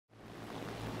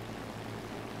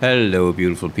Hello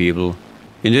beautiful people.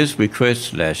 In this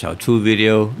request/how-to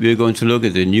video, we are going to look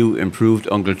at the new improved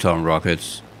Uncle Tom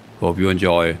rockets. Hope you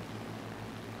enjoy.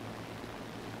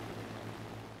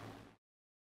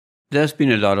 There's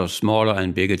been a lot of smaller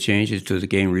and bigger changes to the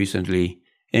game recently,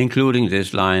 including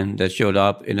this line that showed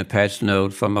up in a patch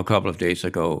note from a couple of days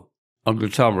ago. Uncle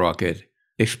Tom rocket.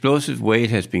 Explosive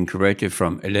weight has been corrected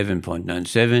from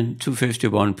 11.97 to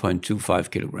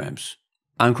 51.25 kilograms.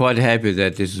 I'm quite happy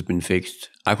that this has been fixed.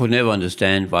 I could never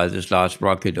understand why this large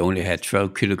rocket only had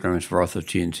 12 kilograms worth of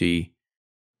TNT.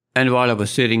 And while I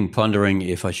was sitting pondering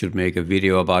if I should make a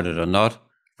video about it or not,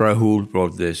 Rahul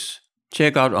wrote this.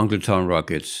 Check out Uncle Tom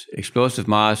rockets. Explosive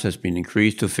mass has been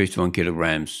increased to 51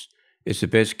 kilograms. It's the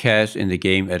best cast in the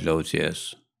game at low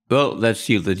tiers. Well, let's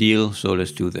seal the deal, so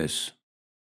let's do this.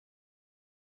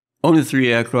 Only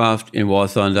 3 aircraft in War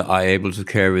Thunder are able to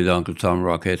carry the Uncle Tom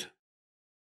rocket.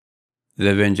 The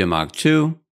Avenger Mk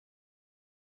II,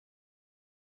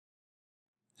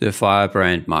 the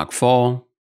Firebrand Mk IV,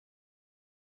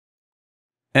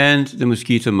 and the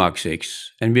Mosquito Mk VI,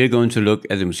 and we are going to look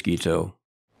at the Mosquito.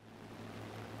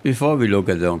 Before we look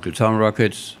at the Uncle Tom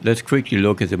rockets, let's quickly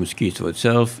look at the Mosquito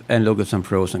itself and look at some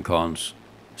pros and cons.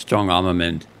 Strong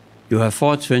armament. You have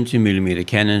 4 20mm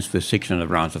cannons with 600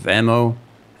 rounds of ammo,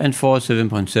 and 4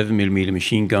 7.7mm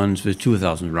machine guns with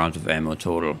 2000 rounds of ammo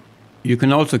total. You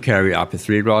can also carry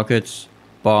RP-3 rockets,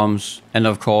 bombs, and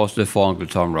of course the 4 Uncle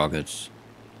Tom rockets.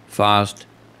 Fast.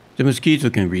 The Mosquito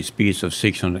can reach speeds of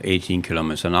 618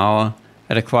 km an hour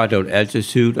at a quite low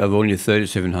altitude of only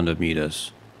 3700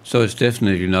 meters, so it's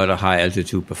definitely not a high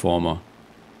altitude performer.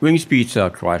 Wing speeds are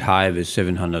quite high with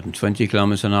 720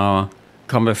 km an hour,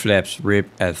 combat flaps rip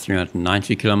at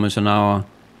 390 km an hour,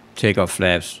 takeoff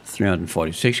flaps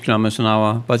 346 km an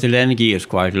hour, but the landing gear is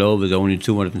quite low with only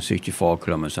 264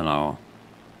 km an hour.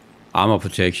 Armor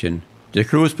protection. The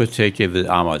crew is protected with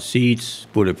armored seats,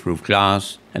 bulletproof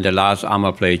glass, and a large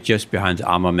armor plate just behind the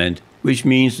armament, which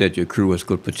means that your crew has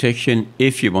good protection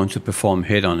if you want to perform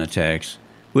head-on attacks,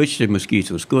 which the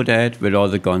Mosquito is good at with all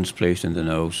the guns placed in the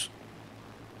nose.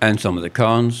 And some of the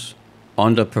cons.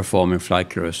 Underperforming flight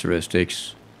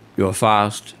characteristics. You are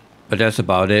fast, but that's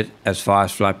about it as far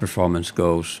as flight performance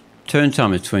goes. Turn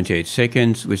time is 28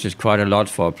 seconds, which is quite a lot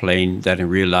for a plane that in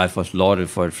real life was lauded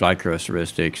for its flight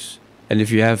characteristics. And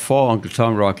if you have 4 Uncle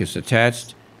Tom rockets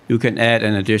attached, you can add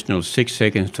an additional 6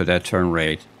 seconds to that turn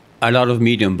rate. A lot of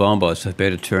medium bombers have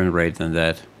better turn rate than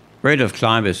that. Rate of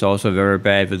climb is also very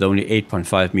bad with only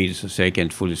 8.5 meters a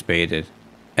second fully spaded.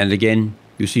 And again,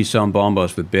 you see some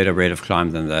bombers with better rate of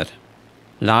climb than that.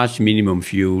 Large minimum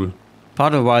fuel.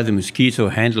 Part of why the Mosquito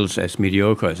handles as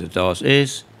mediocre as it does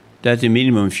is that the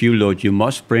minimum fuel load you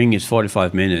must bring is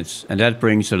 45 minutes, and that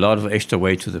brings a lot of extra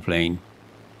weight to the plane.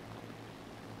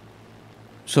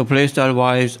 So playstyle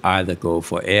wise, either go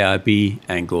for ARB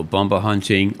and go bomber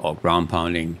hunting or ground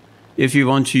pounding. If you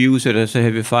want to use it as a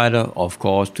heavy fighter, of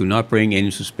course do not bring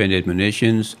any suspended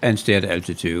munitions and stay at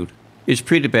altitude. It's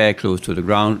pretty bad close to the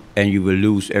ground and you will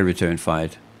lose every turn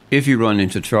fight. If you run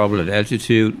into trouble at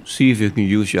altitude, see if you can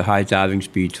use your high diving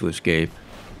speed to escape.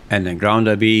 And then ground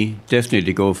RB,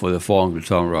 definitely go for the 4 Uncle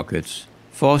Tom rockets.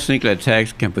 4 single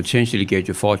attacks can potentially get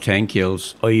you 4 tank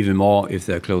kills or even more if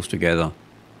they're close together.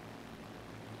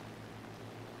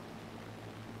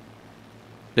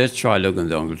 Let's try looking at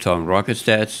the Uncle Tom rocket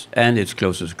stats and its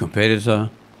closest competitor,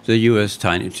 the US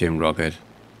Tiny Tim rocket.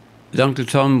 The Uncle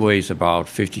Tom weighs about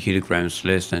 50 kilograms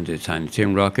less than the Tiny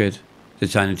Tim rocket. The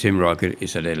Tiny Tim rocket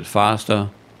is a little faster,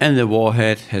 and the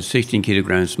warhead has 16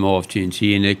 kilograms more of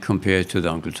TNT in it compared to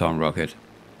the Uncle Tom rocket.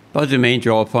 But the main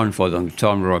drawpoint for the Uncle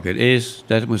Tom rocket is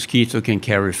that the Mosquito can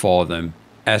carry 4 of them.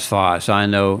 As far as I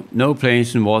know, no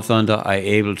planes in War Thunder are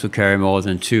able to carry more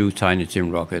than 2 Tiny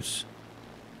Tim rockets.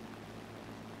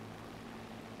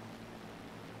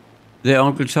 The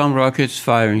Uncle Tom rocket's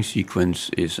firing sequence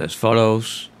is as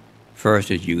follows. First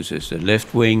it uses the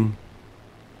left wing,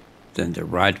 then the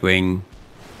right wing,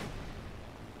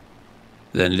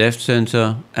 then left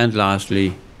center, and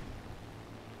lastly,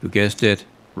 you guessed it,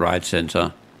 right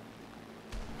center.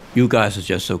 You guys are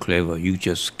just so clever, you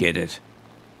just get it.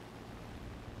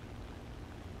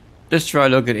 Let's try a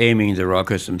look at aiming the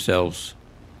rockets themselves.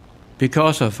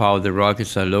 Because of how the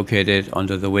rockets are located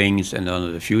under the wings and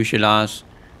under the fuselage,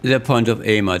 their point of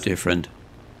aim are different.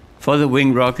 For the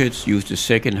wing rockets, use the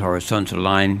second horizontal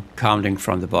line counting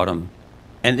from the bottom,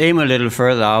 and aim a little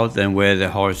further out than where the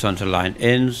horizontal line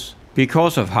ends,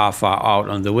 because of how far out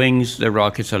on the wings the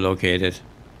rockets are located.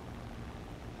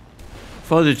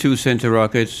 For the 2 center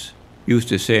rockets, use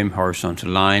the same horizontal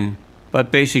line,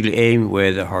 but basically aim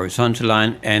where the horizontal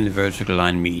line and the vertical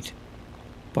line meet.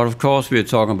 But of course we are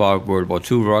talking about World War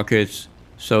II rockets,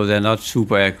 so they're not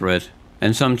super accurate,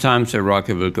 and sometimes a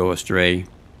rocket will go astray.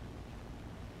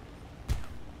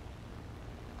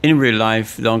 In real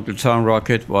life, the Uncle Tom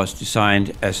rocket was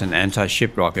designed as an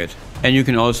anti-ship rocket, and you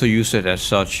can also use it as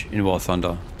such in War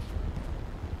Thunder.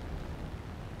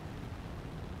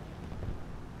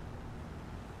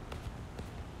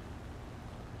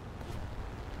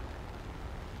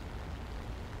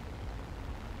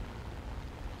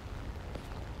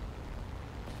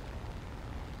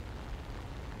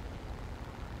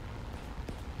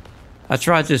 I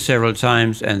tried this several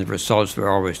times and the results were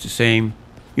always the same.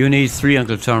 You need 3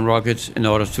 Uncle Tom rockets in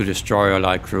order to destroy a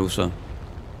light cruiser.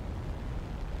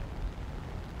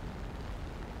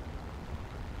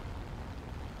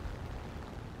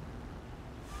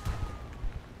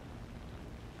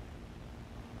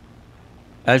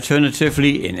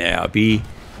 Alternatively, in ARB,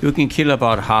 you can kill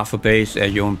about half a base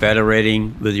at your own battle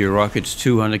rating with your rocket's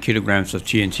 200 kilograms of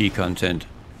TNT content.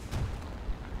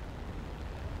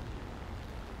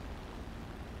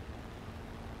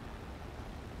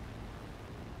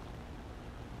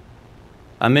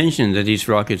 I mentioned that these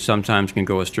rockets sometimes can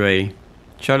go astray.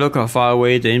 Try look how far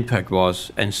away the impact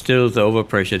was, and still the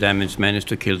overpressure damage managed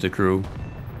to kill the crew.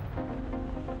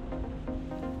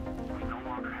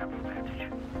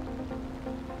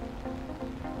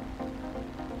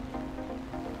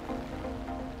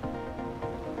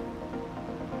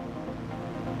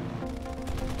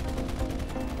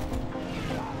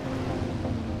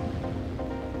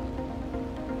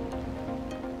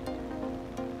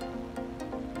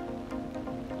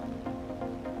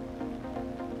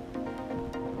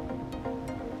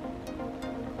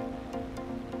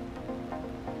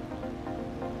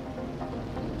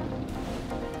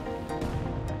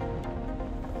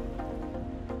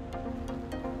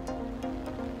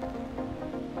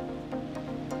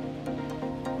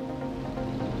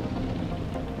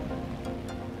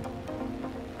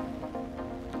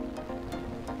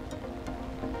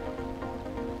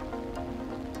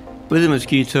 With the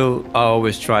Mosquito, I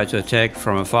always try to attack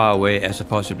from as far away as I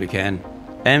possibly can.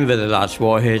 And with the large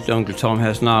warhead Uncle Tom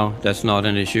has now, that's not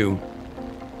an issue.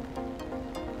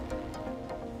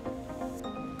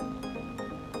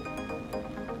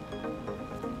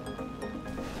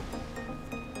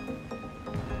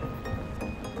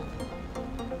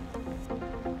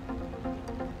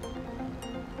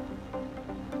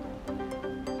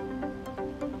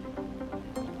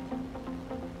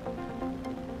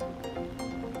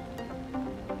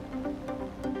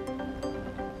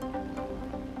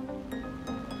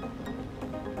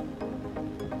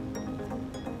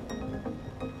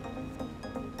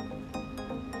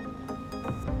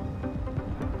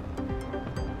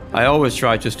 I always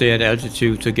try to stay at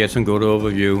altitude to get some good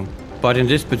overview, but in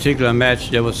this particular match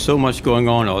there was so much going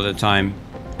on all the time,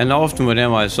 and often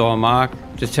whenever I saw a mark,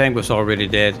 the tank was already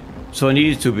dead, so I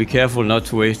needed to be careful not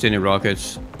to waste any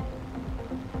rockets.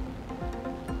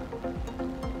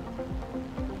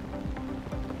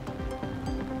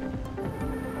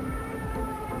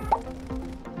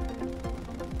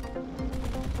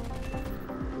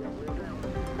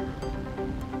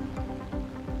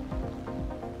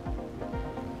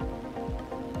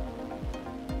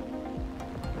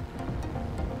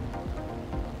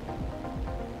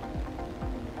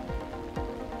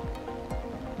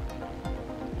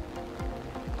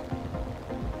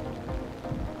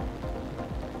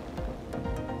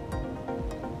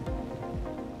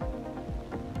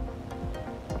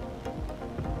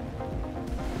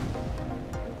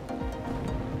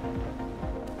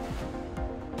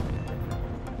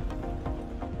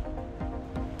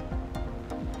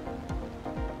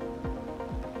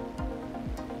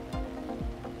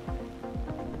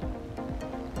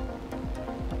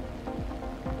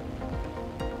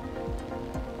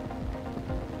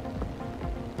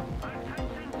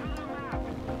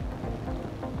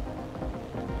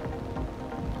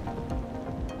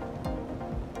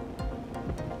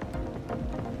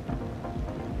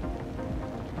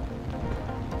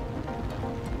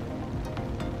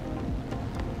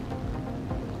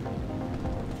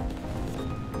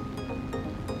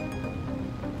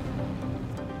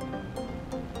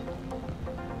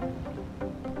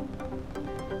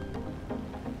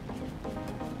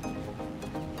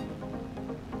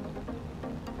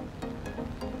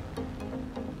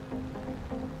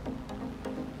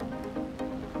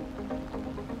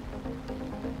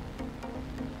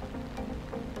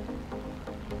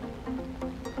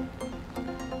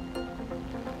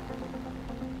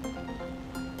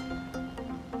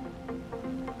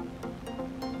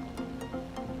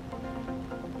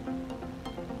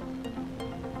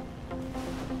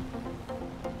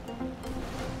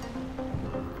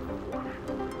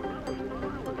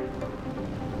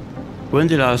 When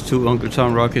the last two Uncle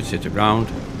Tom rockets hit the ground,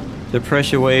 the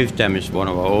pressure wave damaged one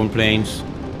of our own planes,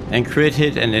 and crit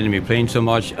hit an enemy plane so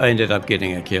much I ended up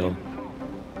getting a kill.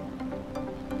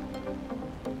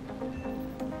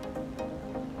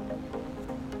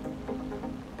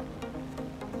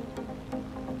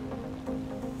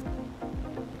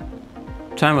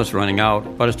 Time was running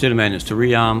out, but I still managed to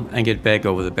rearm and get back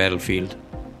over the battlefield.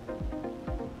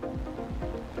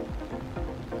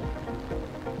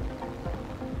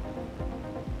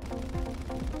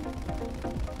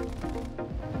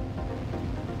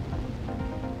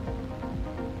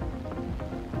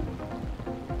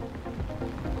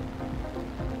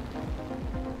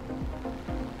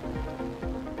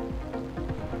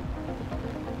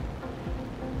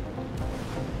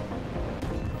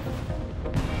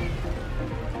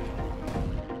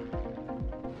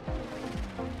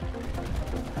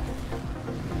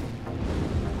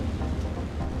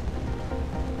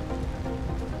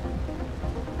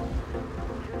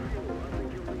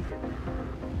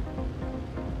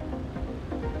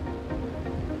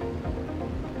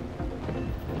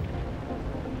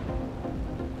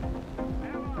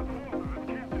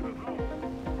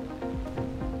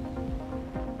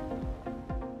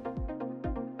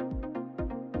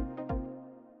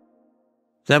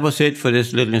 That was it for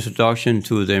this little introduction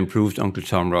to the improved Uncle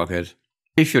Tom rocket.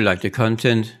 If you like the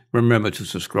content, remember to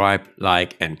subscribe,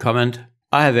 like and comment.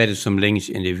 I have added some links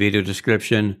in the video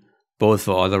description, both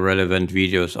for other relevant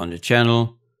videos on the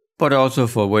channel, but also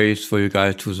for ways for you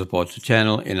guys to support the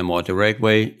channel in a more direct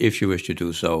way if you wish to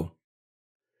do so.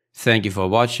 Thank you for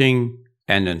watching,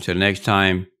 and until next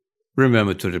time,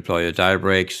 remember to deploy your dial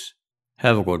brakes.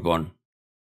 Have a good one.